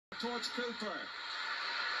towards Cooper.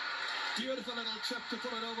 Beautiful little chip to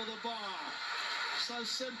put it over the bar. So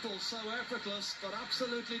simple, so effortless, but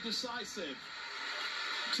absolutely decisive.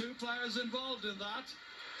 Two players involved in that.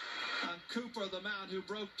 And Cooper, the man who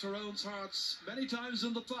broke Tyrone's hearts many times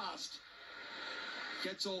in the past,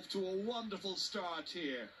 gets off to a wonderful start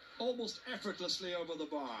here. Almost effortlessly over the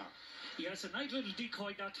bar. Yes, a nice little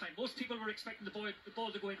decoy that time. Most people were expecting the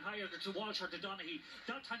ball to go in higher to Walsh or to Donaghy.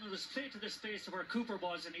 That time it was played to the space of where Cooper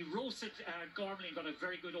was, and he roasted Gormley and got a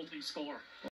very good opening score.